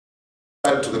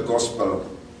reconciled to the gospel,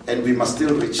 and we must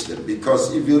still reach them.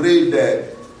 Because if you read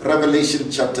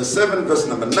Revelation chapter 7, verse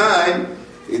number 9,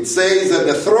 it says at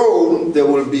the throne there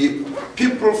will be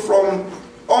people from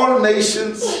all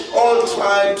nations, all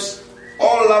tribes,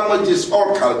 all languages,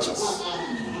 all cultures.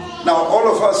 Now,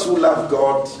 all of us who love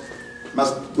God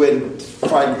must go and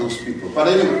find those people. But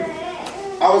anyway,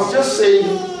 I was just saying,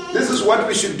 this is what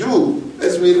we should do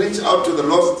as we reach out to the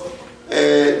lost.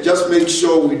 Just make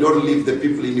sure we don't leave the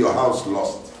people in your house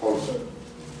lost also.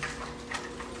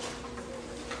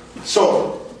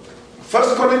 So,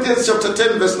 1 Corinthians chapter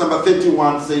 10, verse number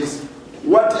 31 says,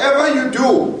 whatever you do,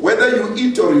 whether you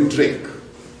eat or you drink,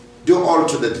 do all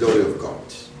to the glory of God.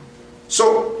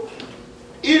 So,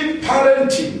 in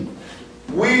parenting,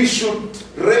 we should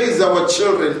raise our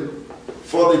children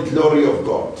for the glory of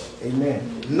God.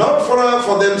 Amen. Not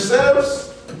for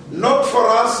themselves, not for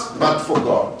us, but for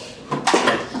God.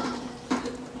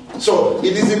 So,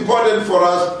 it is important for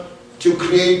us to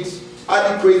create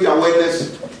adequate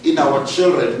awareness in our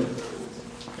children.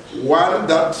 One,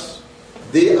 that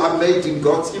they are made in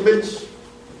God's image.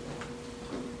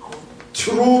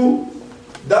 Two,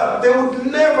 that they would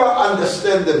never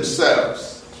understand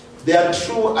themselves. Their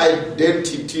true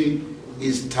identity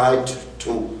is tied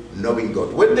to knowing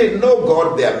God. When they know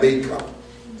God, their maker,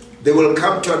 they will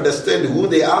come to understand who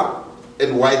they are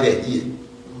and why they're here.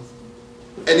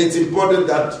 And it's important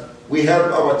that we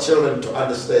help our children to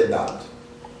understand that.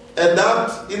 And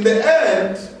that in the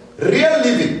end, real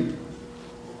living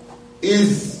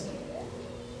is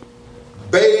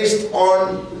based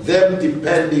on them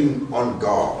depending on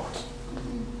God.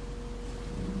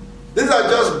 These are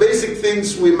just basic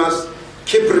things we must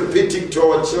keep repeating to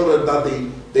our children that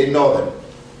they know them.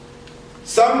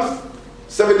 Psalm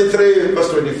 73 verse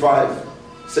 25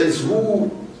 says,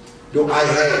 who do I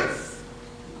have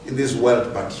in this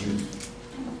world but you?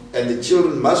 And the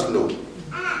children must know,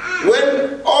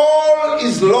 when all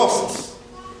is lost,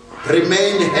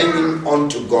 remain hanging on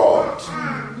to God.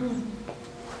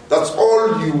 That's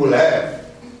all you will have.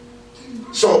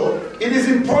 So it is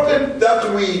important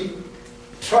that we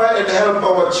try and help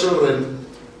our children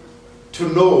to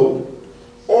know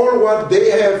all what they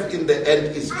have in the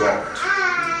end is God.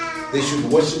 They should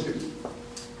worship Him.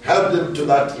 Help them to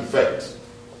that effect.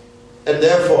 And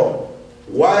therefore,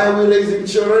 why are we raising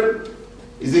children?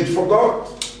 Is it for God?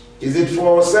 Is it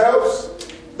for ourselves?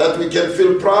 That we can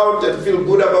feel proud and feel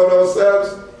good about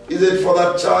ourselves? Is it for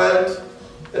that child?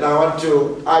 And I want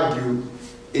to argue,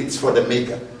 it's for the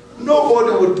maker.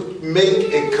 Nobody would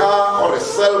make a car or a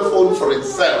cell phone for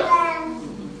itself.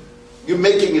 You're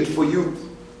making it for you.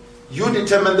 You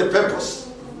determine the purpose.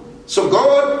 So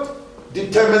God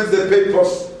determines the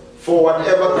purpose for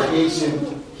whatever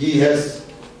creation He has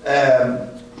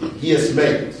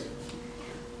made.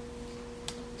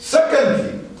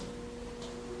 Secondly,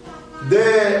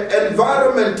 the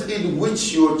environment in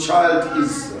which your child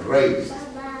is raised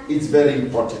is very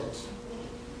important.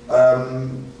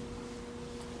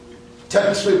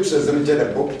 Ted Trips has written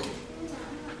a book,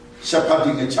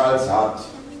 Shepherding a Child's Heart.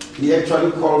 He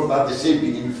actually calls that the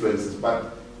shaping influences,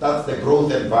 but that's the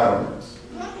growth environment.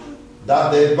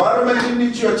 That the environment in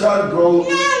which your child grows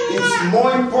is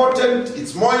more important,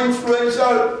 it's more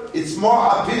influential, it's more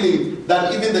appealing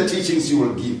than even the teachings you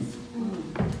will give.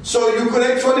 So you could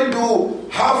actually do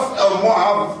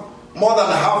more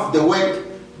than half the work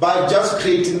by just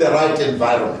creating the right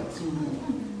environment.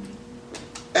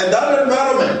 And that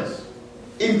environment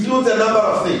includes a number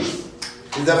of things.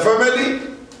 It's a family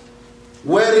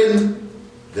wherein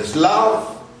there's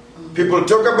love, people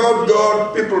talk about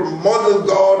God, people model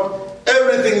God,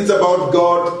 everything is about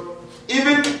God.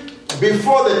 Even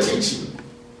before the teaching,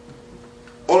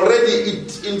 already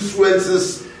it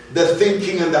influences the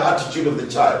thinking and the attitude of the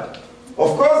child.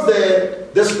 Of course,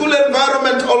 the school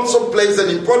environment also plays an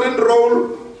important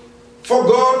role for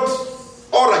God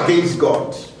or against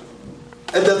God.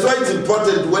 And that's why it's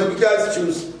important when you guys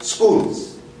choose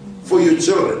schools for your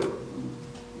children.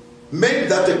 Make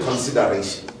that a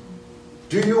consideration.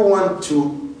 Do you want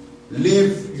to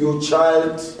leave your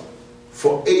child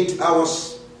for 8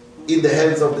 hours in the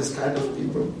hands of this kind of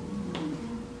people?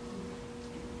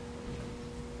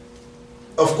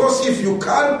 Of course, if you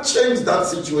can't change that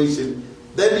situation,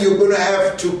 then you're going to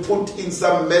have to put in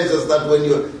some measures that when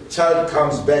your child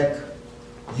comes back,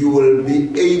 you will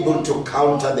be able to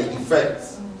counter the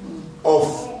effects of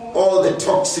all the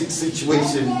toxic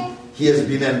situation he has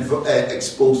been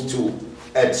exposed to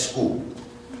at school.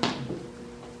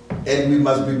 And we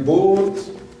must be bold,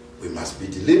 we must be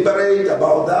deliberate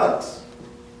about that.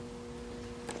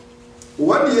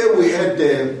 One year we had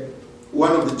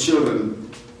one of the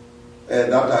children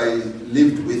that I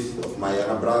lived with, of my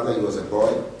younger brother. He was a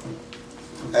boy.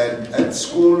 And at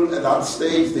school, at that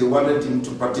stage, they wanted him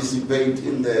to participate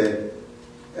in the,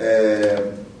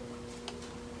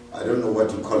 I don't know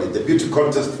what you call it, the beauty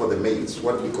contest for the males.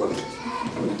 What do you call it?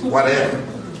 Whatever.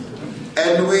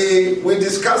 And we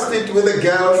discussed it with the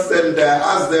girls and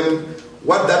asked them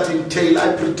what that entailed.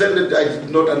 I pretended I did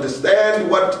not understand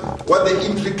what the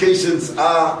implications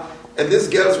are. And these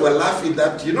girls were laughing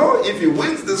that, if he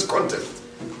wins this contest,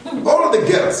 all of the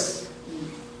girls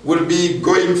will be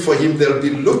going for him. They'll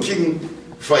be looking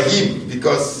for him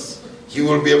because he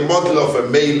will be a model of a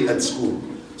male at school.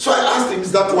 So I asked him,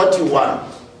 is that what you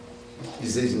want? He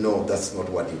says, no, that's not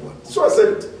what he wants. So I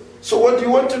said, so what do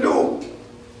you want to do?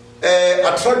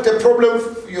 Attract a problem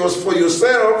for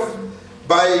yourself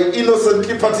by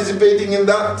innocently participating in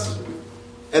that?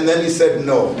 And then he said,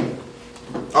 no.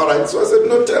 All right, so I said,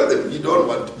 no, tell them you don't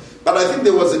want to. But I think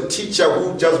there was a teacher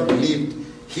who just believed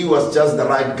he was just the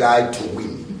right guy to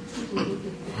win.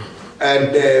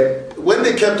 And when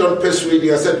they kept on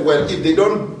persuading, I said, well, if they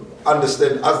don't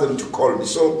understand, ask them to call me.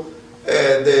 So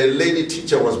the lady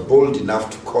teacher was bold enough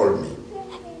to call me.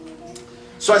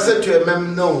 So I said to her,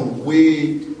 ma'am, no,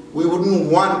 we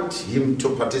wouldn't want him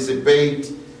to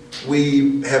participate.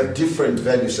 We have different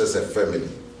values as a family.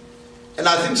 And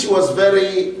I think she was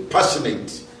very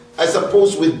passionate, I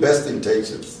suppose with best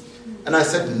intentions. And I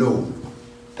said no.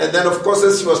 And then, of course,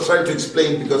 as she was trying to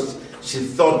explain, because she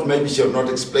thought maybe she would not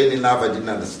explain enough, I didn't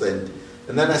understand.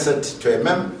 And then I said to her,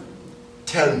 ma'am,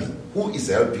 tell me, who is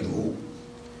helping who?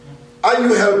 Are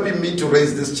you helping me to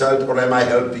raise this child, or am I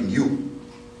helping you?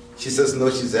 She says, no,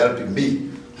 she's helping me.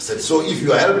 I said, so if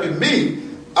you are helping me,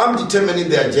 I'm determining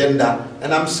the agenda,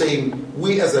 and I'm saying,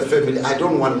 we as a family, I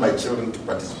don't want my children to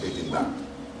participate in that.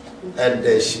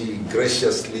 And she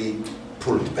graciously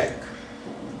pulled back.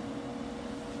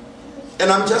 And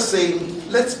I'm just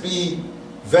saying, let's be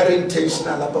very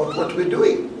intentional about what we're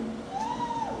doing.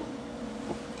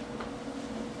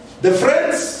 The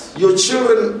friends your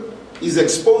children is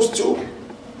exposed to,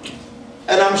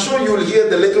 and I'm sure you'll hear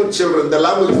the little children, the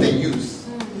language they use.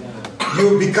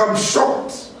 You become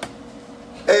shocked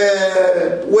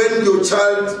when your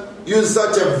child uses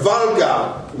such a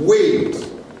vulgar word.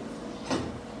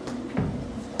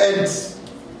 And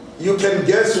you can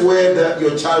guess where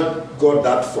your child got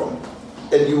that from.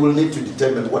 And you will need to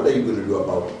determine what are you going to do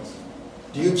about it.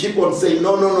 Do you keep on saying,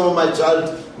 no, my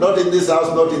child, not in this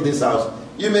house, not in this house.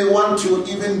 You may want to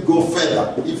even go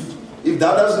further. If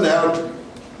that doesn't help,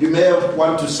 you may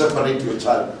want to separate your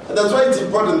child. And that's why it's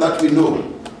important that we know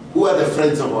who are the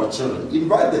friends of our children.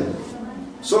 Invite them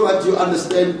so that you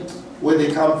understand where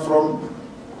they come from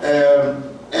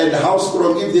and how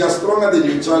strong. If they are stronger than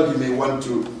your child, you may want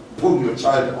to pull your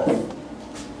child off.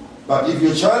 But if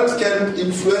your child can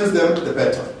influence them, the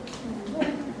better.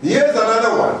 Here's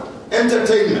another one,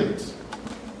 entertainment.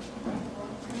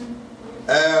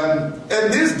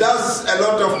 And this does a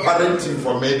lot of parenting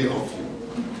for many of you.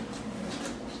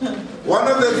 One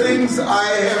of the things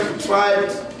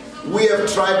we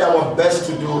have tried our best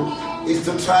to do is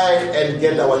to try and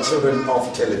get our children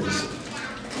off television.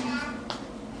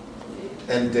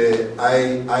 And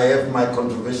I have my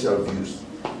controversial views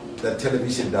that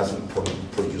television doesn't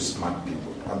produce smart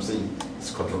people. I'm saying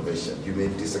it's controversial. You may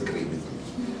disagree with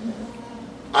me.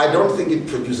 I don't think it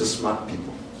produces smart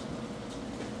people.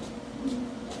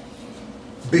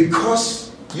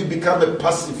 Because you become a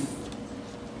passive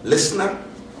listener,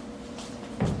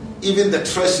 even the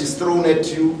trash is thrown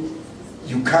at you,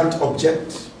 you can't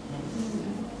object,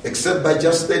 except by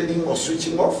just standing or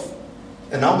switching off.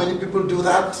 And how many people do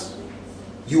that?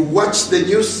 You watch the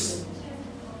news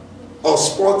or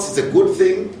sports, is a good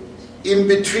thing. In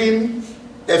between,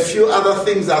 a few other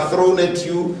things are thrown at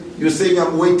you. You're saying,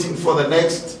 I'm waiting for the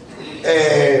next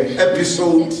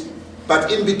episode.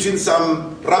 But in between,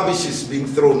 some rubbish is being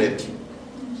thrown at you.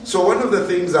 So one of the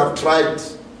things I've tried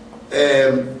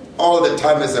all the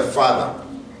time as a father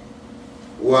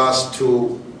was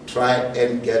to try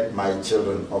and get my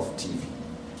children off TV.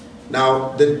 Now,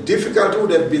 the difficulty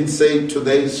would have been say to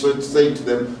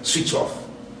them, switch off.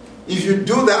 If you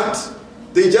do that,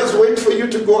 they just wait for you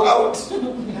to go out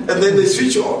and then they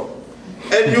switch off.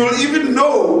 And you'll even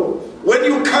know when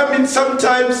you come in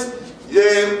sometimes,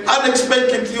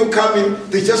 unexpectedly you come in,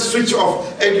 they just switch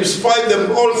off and you find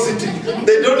them all sitting.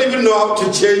 They don't even know how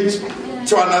to change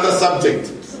to another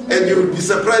subject. And you'll be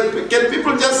surprised. Can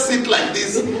people just sit like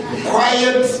this,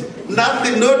 quiet,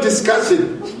 nothing, no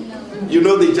discussion? You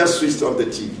know, they just switched off the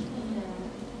TV.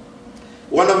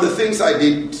 One of the things I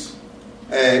did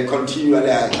continually,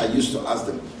 I used to ask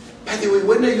them, by the way,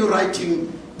 when are you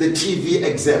writing the TV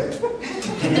exam?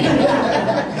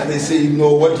 And they say,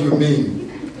 no, what do you mean?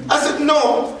 I said,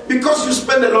 no, because you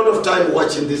spend a lot of time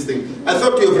watching this thing. I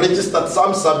thought you have registered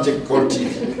some subject called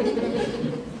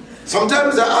TV.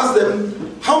 Sometimes I ask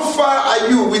them, how far are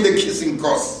you with the kissing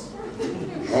course?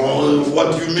 Oh,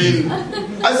 what do you mean?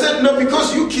 I said, no,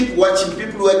 because you keep watching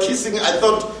people who are kissing. I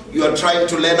thought you are trying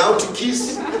to learn how to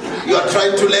kiss. You are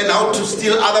trying to learn how to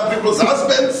steal other people's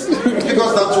husbands,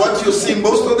 because that's what you see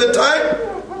most of the time.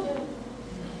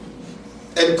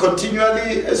 And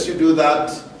continually, as you do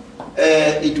that,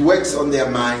 it works on their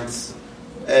minds.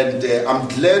 And I'm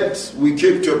glad we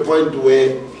came to a point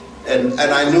where, and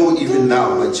I know even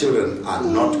now, my children are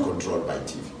not controlled by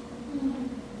TV.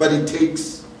 But it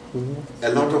takes a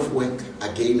lot of work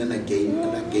again and again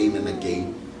and again and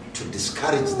again to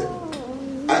discourage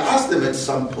them. I asked them at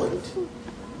some point,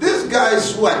 these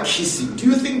guys who are kissing, do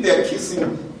you think they're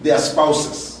kissing their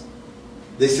spouses?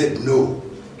 They said no.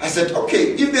 I said,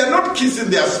 okay, if they're not kissing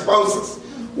their spouses,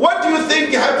 what do you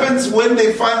think happens when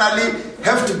they finally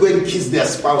have to go and kiss their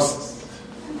spouses?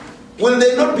 Will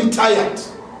they not be tired?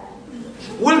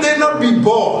 Will they not be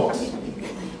bored?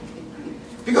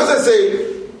 Because I say,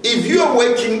 if you are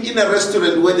working in a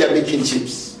restaurant where they're making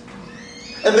chips,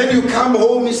 and then you come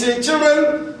home, you say,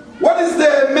 children, what is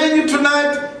the menu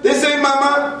tonight? They say,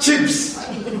 Mama, chips.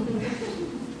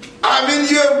 I mean,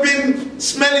 you have been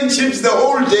smelling chips the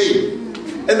whole day.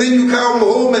 And then you come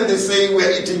home and they say,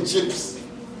 we're eating chips.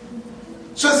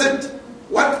 So I said,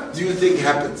 what do you think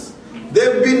happens?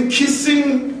 They've been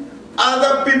kissing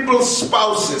other people's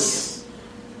spouses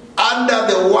under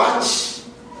the watch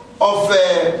of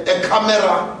a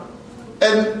camera.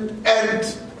 And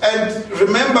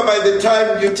remember, by the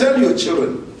time you tell your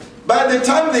children, by the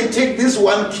time they take this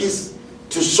one kiss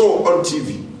to show on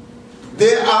TV,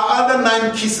 there are other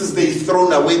 9 kisses they've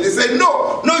thrown away. They say,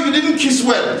 no, you didn't kiss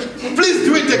well. Please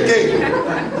do it again.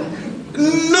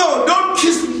 No, don't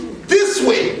kiss this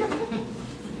way.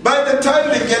 By the time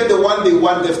they get the one they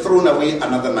want, they've thrown away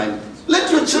another 9.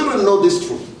 Let your children know this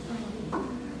truth.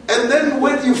 And then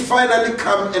when you finally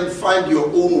come and find your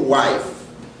own wife,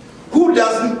 who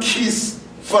doesn't kiss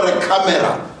for a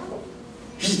camera?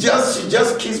 She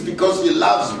just kisses because she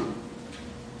loves you.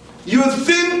 You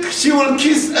think she will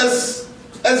kiss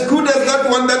as good as that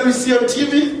one that we see on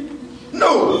TV?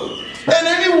 No. And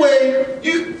anyway,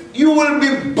 you will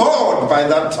be bored by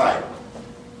that time.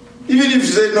 Even if you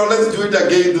say, no, let's do it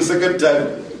again the second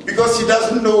time. Because she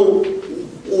doesn't know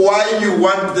why you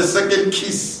want the second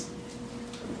kiss.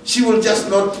 She will just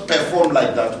not perform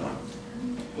like that one.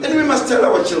 And we must tell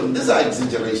our children, these are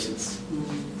exaggerations.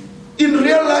 In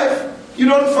real life, you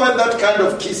don't find that kind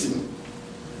of kissing.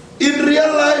 In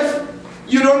real life,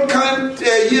 you can't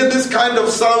hear this kind of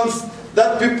sounds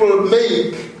that people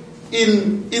make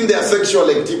in their sexual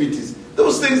activities.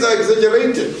 Those things are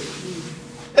exaggerated.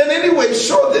 And anyway,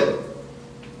 show them.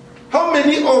 How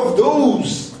many of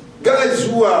those guys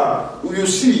who you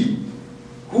see,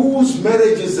 whose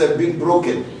marriages have been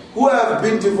broken, who have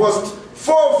been divorced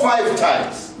 4 or 5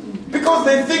 times, because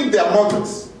they think they're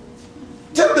models?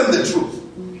 Tell them the truth.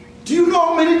 Do you know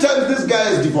how many times this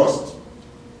guy is divorced?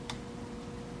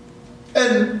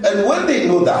 And when they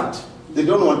know that, they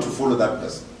don't want to follow that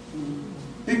person.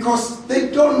 Because they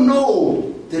don't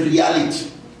know the reality.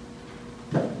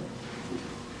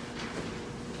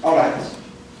 All right.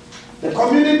 The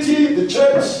community, the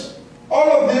church,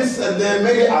 all of this, and there are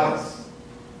many others.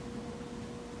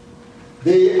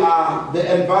 They are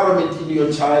the environment in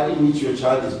which your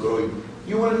child is growing.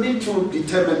 You will need to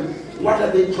determine what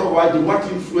are they providing, what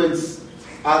influence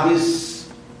are these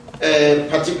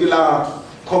particular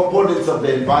components of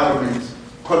the environment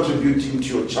contributing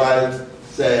to your child's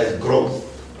growth.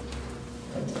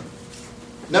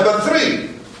 Number 3,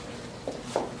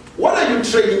 what are you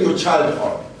training your child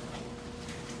on?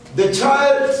 The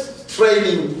child's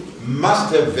training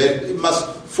must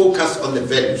focus on the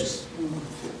values.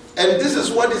 And this is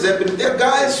what is happening. There are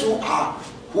guys who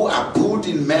are good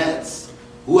in maths,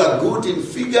 who are good in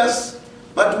figures,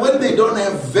 but when they don't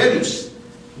have values,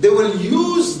 they will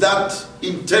use that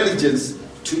intelligence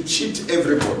to cheat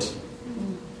everybody.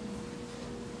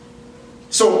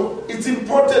 So it's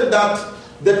important that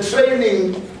the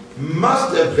training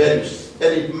must have values,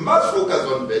 and it must focus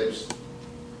on values.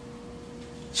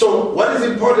 So what is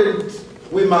important?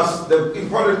 The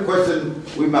important question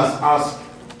we must ask,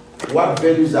 what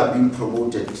values are being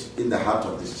promoted in the heart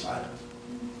of this child?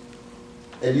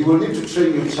 And you will need to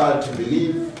train your child to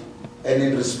believe and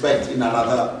in respect in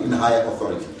higher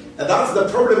authority. And that's the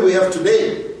problem we have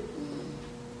today.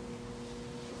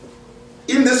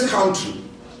 In this country,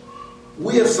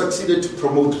 we have succeeded to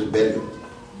promote rebellion.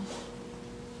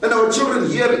 And our children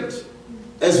hear it.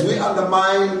 as we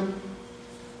undermine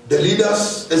the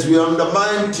leaders, as we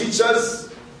undermine teachers,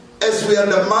 as we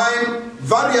undermine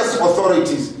various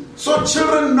authorities. So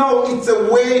children know it's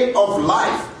a way of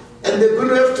life, and they're going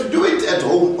to have to do it at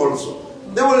home also.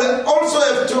 They will also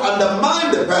have to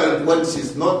undermine the parent when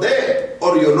she's not there,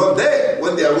 or you're not there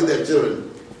when they are with their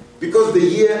children, because they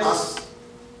hear us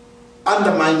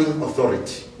undermining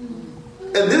authority.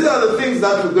 And these are the things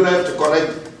that we're going to have to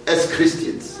correct as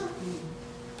Christians.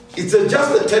 It's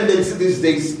just a tendency these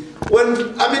days.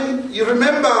 You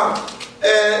remember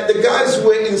the guys who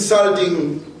were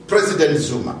insulting President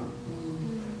Zuma.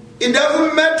 It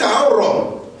doesn't matter how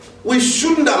wrong. We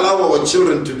shouldn't allow our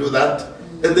children to do that,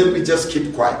 and then we just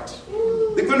keep quiet.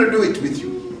 They're going to do it with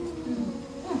you.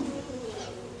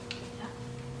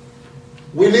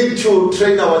 We need to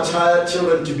train our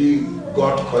children to be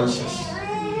God conscious.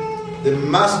 They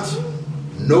must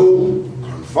know,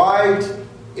 confide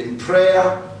in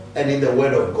prayer and in the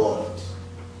Word of God.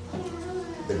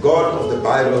 The God of the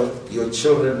Bible, your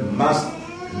children must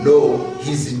know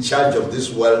He's in charge of this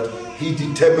world. He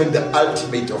determined the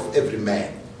ultimate of every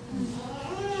man.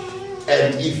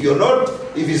 And if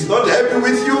He's not happy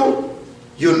with you,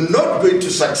 you're not going to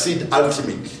succeed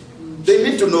ultimately. They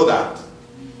need to know that.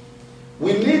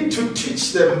 We need to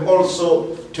teach them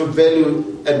also to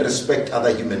value and respect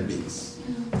other human beings.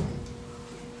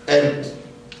 And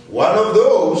one of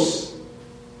those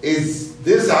is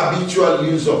this habitual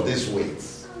use of these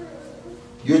words.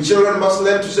 Your children must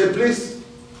learn to say, please,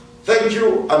 thank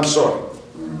you, I'm sorry.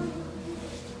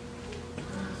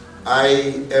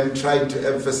 I am trying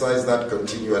to emphasize that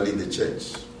continually in the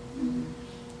church.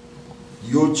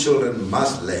 Your children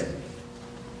must learn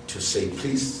to say,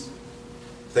 please,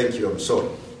 thank you, I'm sorry.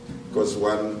 Because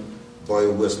one boy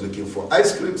who was looking for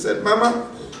ice cream said, Mama,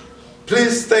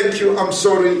 please, thank you, I'm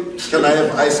sorry, can I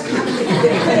have ice cream?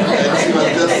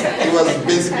 And he was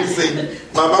basically saying,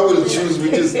 Mama will choose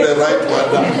which is the right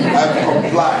one. I've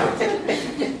complied.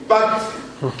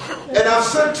 And I've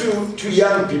said to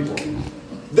young people,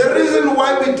 the reason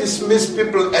why we dismiss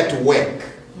people at work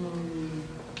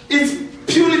is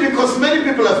purely because many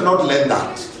people have not learned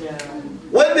that.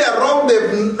 When they are wrong,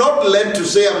 they've not learned to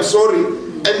say, I'm sorry,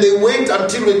 and they wait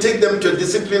until we take them to a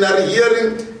disciplinary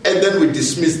hearing, and then we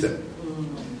dismiss them.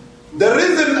 The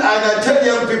reason, and I tell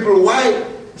young people why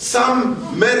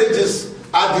some marriages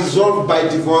are dissolved by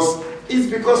divorce, is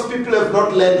because people have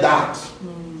not learned that.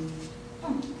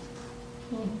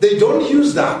 They don't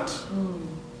use that.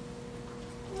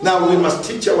 Now we must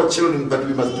teach our children, but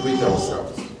we must do it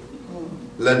ourselves.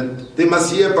 They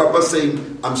must hear Papa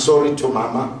saying, I'm sorry to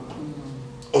Mama,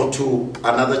 or to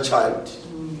another child.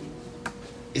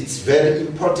 It's very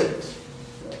important.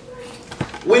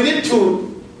 We need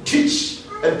to teach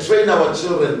and train our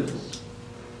children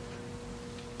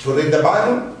to read the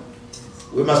Bible.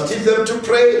 We must teach them to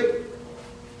pray,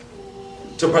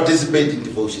 to participate in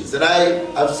devotions. And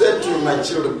I've said to my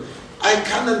children, I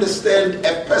can't understand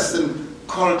a person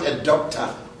called a doctor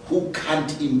who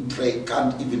can't even pray.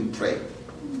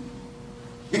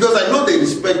 Because I know they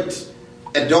respect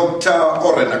a doctor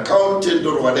or an accountant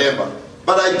or whatever.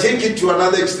 But I take it to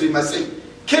another extreme. I say,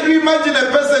 can you imagine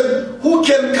a person who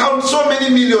can count so many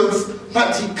millions,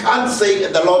 but he can't say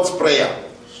the Lord's Prayer?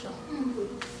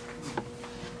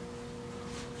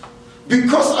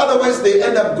 Because otherwise they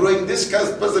end up growing, this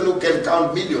person who can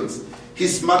count millions,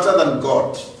 he's smarter than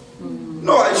God.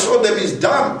 No, I showed them he's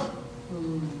dumb.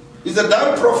 He's a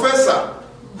dumb professor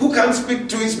who can't speak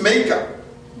to his maker.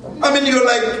 I mean, you're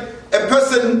like a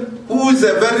person who is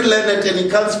a very learned and he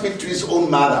can't speak to his own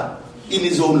mother in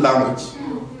his own language.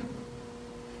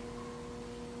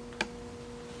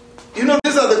 You know,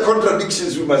 these are the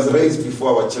contradictions we must raise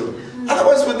before our children.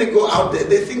 Otherwise, when they go out there,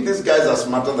 they think these guys are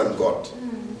smarter than God.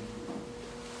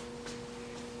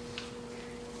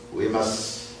 We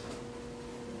must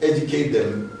educate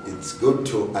them. It's good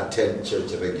to attend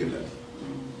church regularly.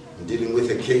 I'm dealing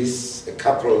with a case, a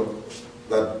couple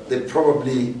that they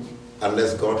probably,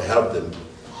 unless God helped them,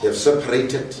 they've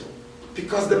separated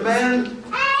because the man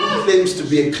who claims to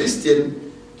be a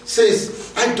Christian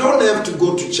says, I don't have to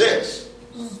go to church.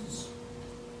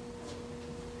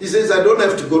 He says, I don't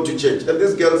have to go to church. And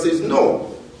this girl says,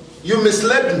 no, you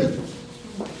misled me.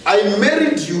 I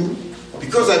married you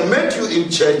because I met you in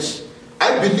church.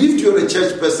 I believed you're a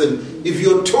church person. If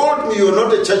you told me you're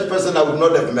not a church person, I would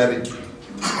not have married you.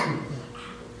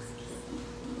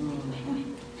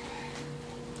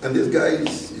 And this guy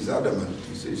is adamant.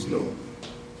 He says, no.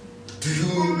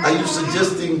 Are you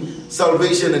suggesting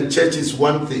salvation and church is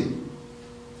one thing?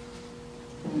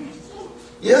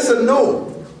 Yes and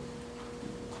no.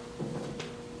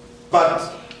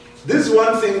 But this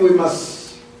one thing we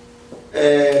must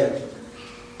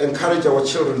encourage our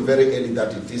children very early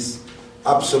that it is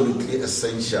absolutely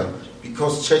essential,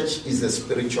 because church is a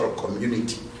spiritual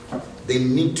community. They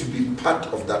need to be part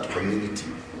of that community.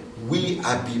 We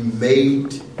are being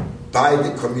made by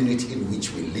the community in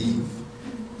which we live.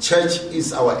 Church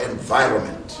is our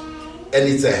environment, and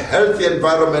it's a healthy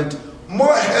environment,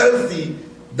 more healthy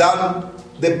than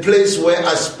the place where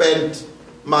I spent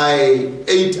my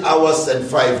 8 hours and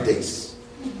 5 days.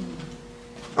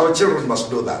 Our children must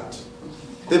know that.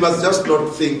 They must just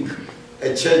not think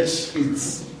a church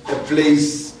is a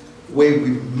place where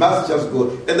we must just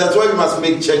go. And that's why we must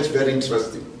make church very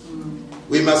interesting.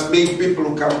 We must make people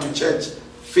who come to church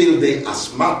feel they are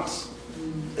smart.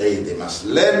 They must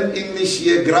learn English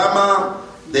here, grammar.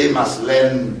 They must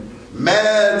learn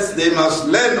maths. They must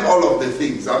learn all of the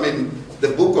things. I mean, the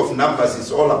book of Numbers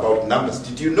is all about numbers.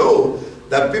 Did you know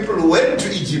that people who went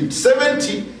to Egypt,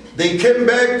 70, they came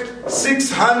back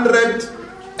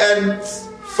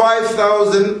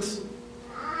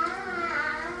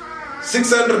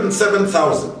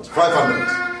 607,500.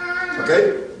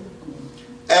 Okay?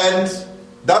 And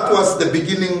that was the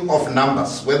beginning of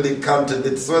Numbers, when they counted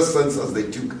the first census they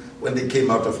took when they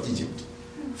came out of Egypt.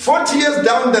 40 years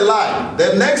down the line,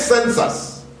 the next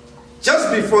census, just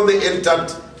before they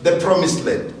entered the promised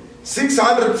land,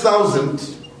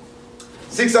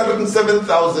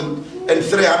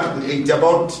 607,380,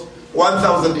 about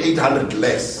 1,800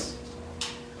 less.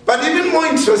 But even more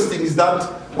interesting is that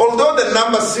although the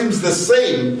number seems the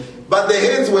same, but the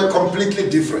heads were completely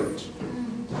different.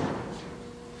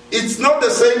 It's not the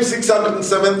same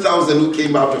 607,000 who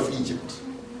came out of Egypt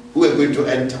who were going to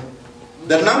enter.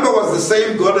 The number was the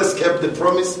same. God has kept the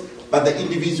promise, but the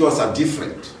individuals are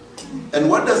different. And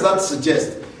what does that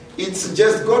suggest? It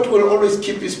suggests God will always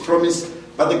keep his promise,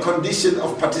 but the condition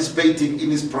of participating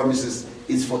in his promises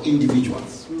is for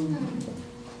individuals.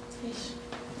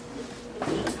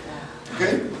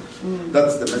 Okay?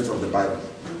 That's the message of the Bible.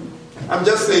 I'm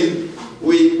just saying,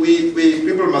 we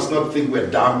people must not think we're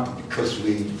dumb because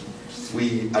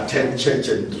we attend church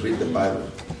and read the Bible.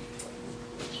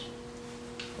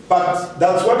 But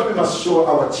that's what we must show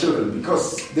our children,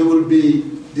 because they will be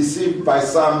deceived by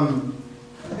some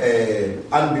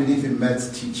unbelieving maths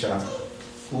teacher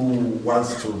who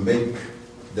wants to make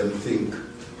them think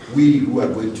we who are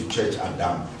going to church are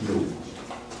dumb. No.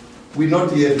 We're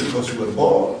not here because we're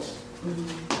bored.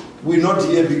 We're not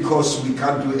here because we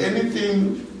can't do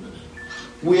anything.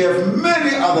 We have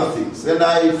many other things. And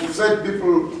I said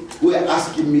people were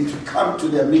asking me to come to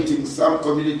their meetings. Some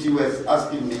community was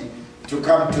asking me to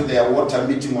come to their water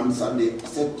meeting on Sunday. I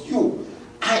said,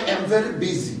 I am very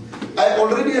busy. I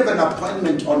already have an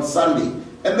appointment on Sunday.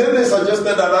 And then they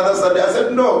suggested another Sunday. I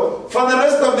said, no, for the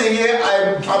rest of the year,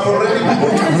 I'm already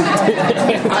booked.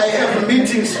 I have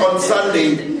meetings on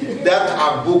Sunday that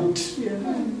are booked.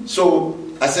 So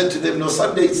I said to them, no,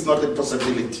 Sunday is not a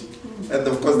possibility. And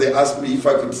of course, they asked me if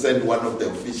I could send one of the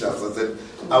officials. I said,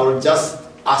 I will just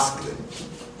ask them.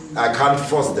 I can't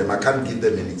force them. I can't give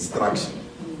them an instruction.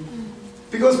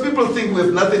 Because people think we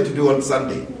have nothing to do on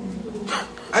Sunday.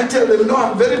 I tell them, no,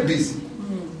 I'm very busy.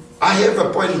 I have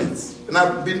appointments. And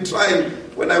I've been trying,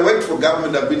 when I worked for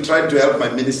government, I've been trying to help my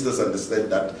ministers understand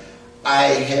that I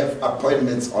have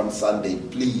appointments on Sunday,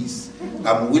 please.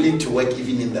 I'm willing to work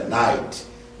even in the night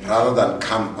rather than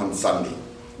come on Sunday.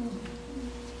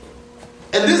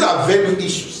 And these are value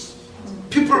issues.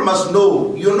 People must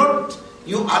know you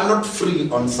are not free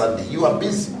on Sunday. You are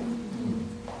busy.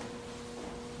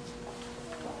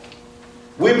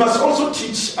 We must also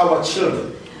teach our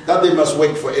children that they must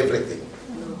work for everything.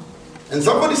 And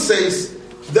somebody says,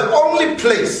 the only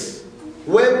place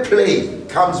where play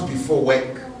comes before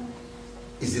work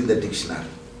is in the dictionary.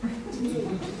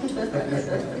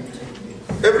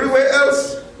 Everywhere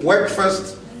else, work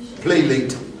first, play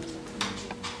later.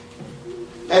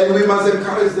 And we must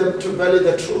encourage them to value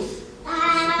the truth.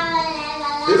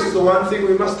 This is the one thing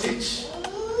we must teach,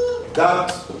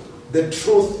 that the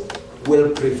truth will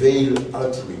prevail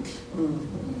ultimately.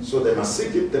 So they must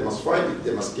seek it, they must find it,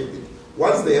 they must keep it.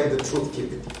 Once they have the truth,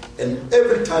 keep it. And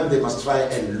every time they must try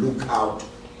and look out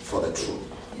for the truth.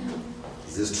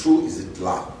 Is this true? Is it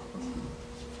lie?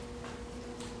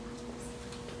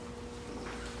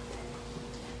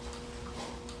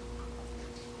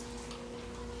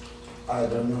 I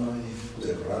don't know if we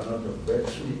have run out of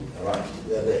battery. Right,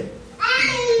 we're there.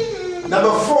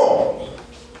 Number 4,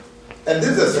 and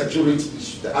this is a security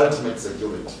issue, the ultimate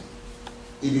security.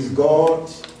 It is God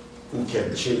who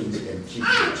can change and keep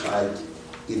the child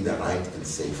in the right and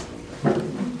safe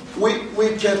way.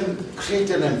 We can create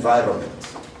an environment,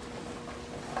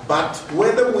 but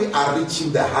whether we are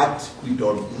reaching the heart, we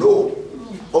don't know.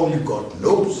 Only God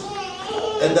knows.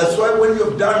 And that's why when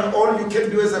you've done all you can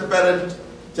do as a parent,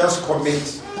 just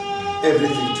commit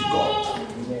everything to God.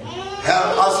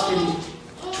 Ask Him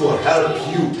to help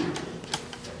you.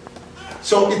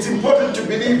 So it's important to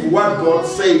believe what God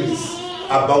says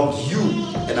about you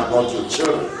and about your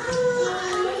children.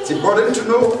 It's important to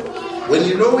know. When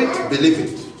you know it, believe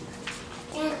it.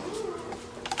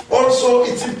 Also,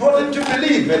 it's important to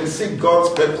believe and seek God's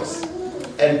purpose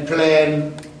and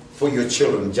plan for your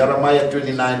children. Jeremiah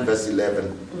 29 verse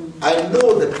 11. I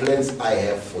know the plans I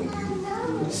have for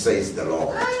you, says the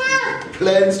Lord.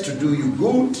 Plans to do you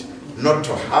good, not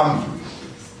to harm you.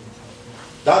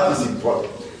 That is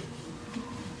important.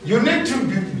 You need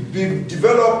to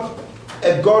develop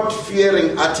a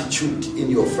God-fearing attitude in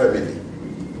your family.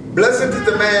 Blessed is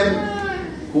the man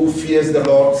who fears the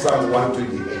Lord, Psalm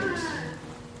 128.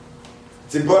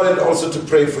 It's important also to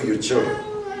pray for your children.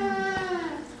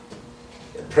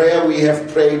 A prayer we have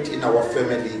prayed in our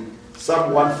family,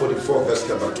 Psalm 144 verse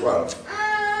number 12.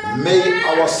 May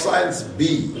our sons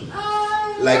be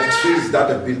like trees that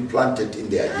have been planted in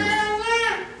their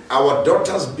youth. Our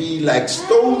daughters be like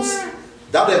stones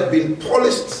that have been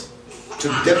polished to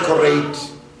decorate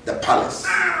the palace.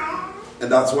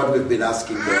 And that's what we've been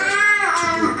asking God to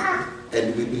do.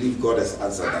 And we believe God has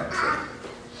answered that prayer.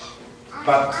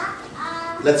 But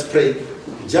let's pray.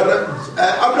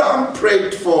 Abraham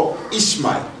prayed for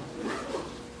Ishmael.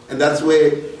 And that's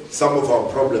where some of our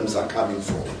problems are coming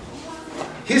from.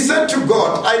 He said to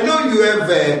God, I know you have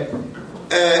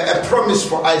a promise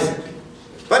for Isaac.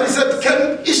 But he said,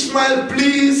 can Ishmael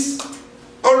please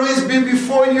always be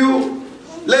before you?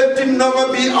 Let him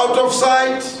never be out of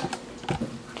sight.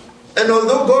 And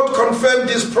although God confirmed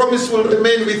his promise will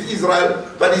remain with Israel,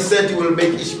 but he said he will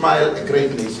make Ishmael a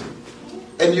great nation.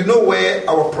 And you know where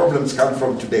our problems come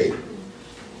from today.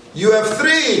 You have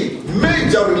three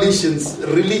major religions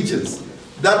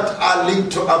that are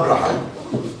linked to Abraham.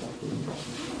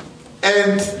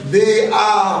 And they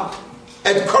are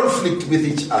at conflict with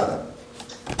each other.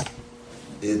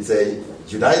 It's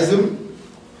Judaism,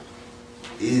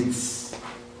 it's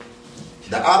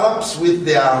the Arabs with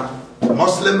their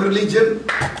Muslim religion,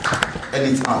 and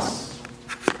it's us.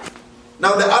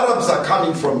 Now the Arabs are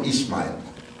coming from Ishmael.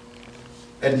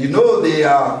 And you know they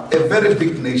are a very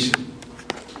big nation.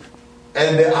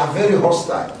 And they are very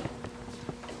hostile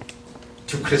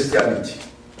to Christianity.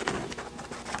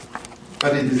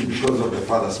 But it is because of the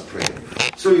Father's prayer.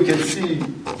 So you can see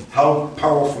how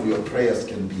powerful your prayers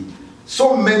can be.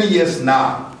 So many years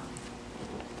now.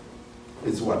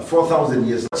 It's 4,000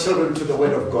 years. Children to the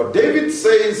word of God. David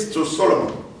says to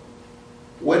Solomon,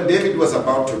 when David was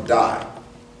about to die,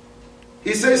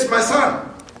 he says, my son,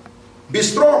 be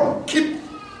strong, keep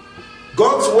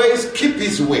God's ways, keep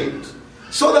his word,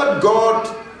 so that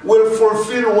God will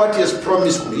fulfill what he has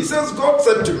promised me. He says, God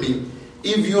said to me,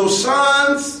 if your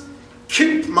sons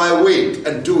keep my word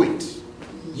and do it,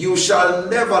 you shall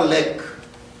never lack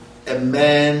a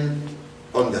man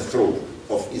on the throne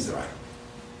of Israel.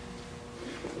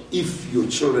 If your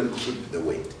children keep the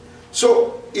word.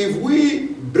 So if we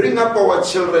bring up our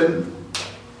children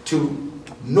to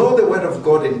know the word of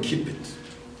God and keep it,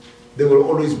 they will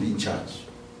always be in charge.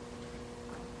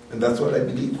 And that's what I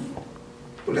believe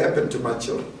will happen to my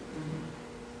children.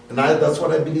 And that's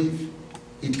what I believe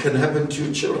it can happen to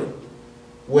your children.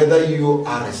 Whether you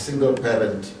are a single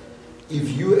parent, if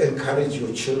you encourage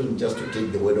your children just to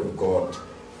take the word of God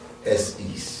as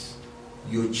is,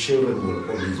 your children will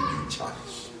always be in charge.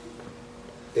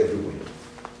 Everywhere.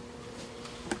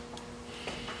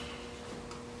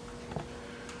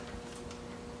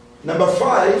 Number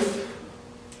 5,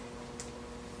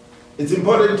 it's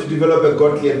important to develop a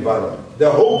godly environment. The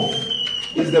home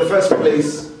is the first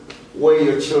place where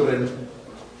your children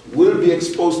will be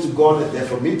exposed to God and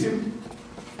therefore meet Him,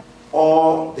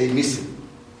 or they miss Him.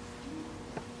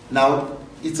 Now,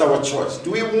 it's our choice.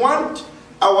 Do we want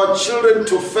our children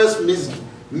to first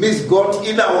miss God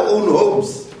in our own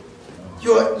homes?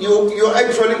 You're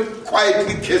actually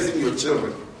quietly cursing your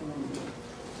children.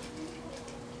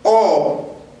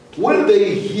 Or will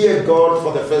they hear God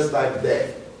for the first time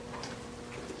there?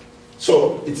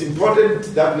 So it's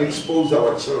important that we expose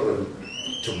our children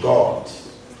to God.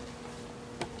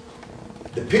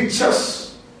 The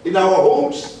pictures in our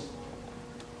homes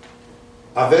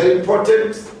are very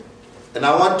important. And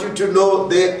I want you to know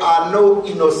there are no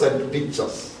innocent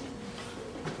pictures.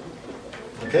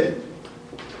 Okay?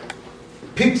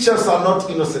 Pictures are not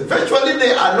innocent. Virtually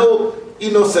there are no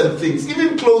innocent things.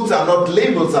 Even clothes are not,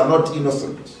 labels are not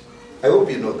innocent. I hope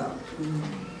you know that.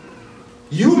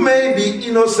 You may be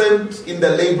innocent in the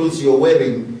labels you're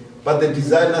wearing, but the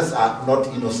designers are not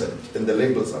innocent and the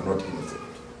labels are not innocent.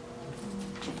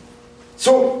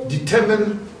 So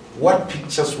determine what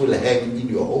pictures will hang in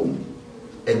your home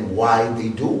and why they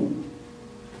do.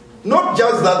 Not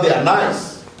just that they are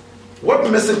nice.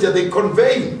 What message are they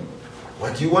conveying?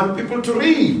 What do you want people to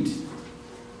read?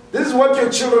 This is what your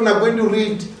children are going to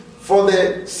read for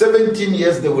the 17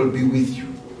 years they will be with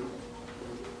you.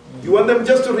 You want them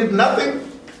just to read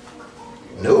nothing?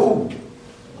 No.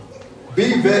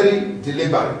 Be very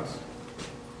deliberate.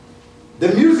 The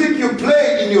music you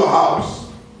play in your house,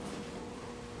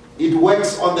 it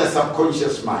works on the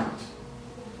subconscious mind.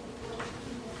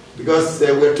 Because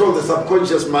we're told the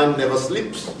subconscious mind never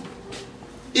sleeps.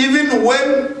 Even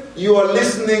when you are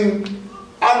listening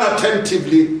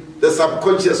unattentively, the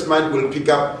subconscious mind will pick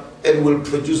up and will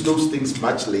produce those things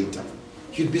much later.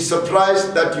 You'd be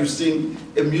surprised that you sing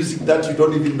a music that you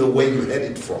don't even know where you heard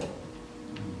it from.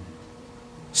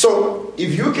 So,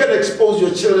 if you can expose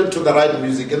your children to the right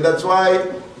music, and that's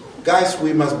why, guys,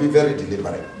 we must be very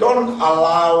deliberate. Don't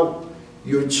allow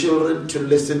your children to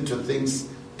listen to things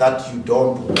that you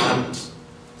don't want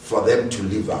for them to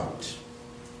live out.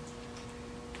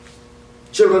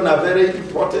 Children are very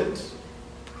important.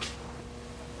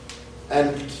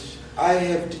 And I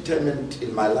have determined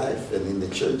in my life and in the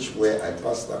church where I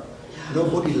pastor,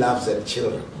 nobody laughs at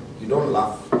children. You don't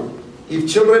laugh. If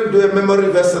children do a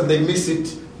memory verse and they miss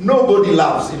it, nobody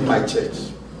laughs in my church.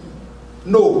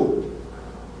 No.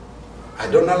 I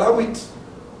don't allow it.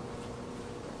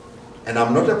 And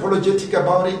I'm not apologetic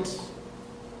about it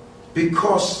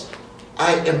because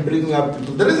I am bringing up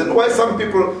people. The reason why some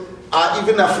people are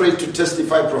even afraid to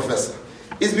testify, Professor,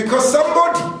 is because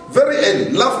somebody very early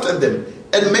laughed at them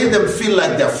and made them feel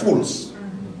like they're fools.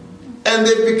 And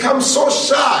they've become so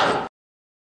shy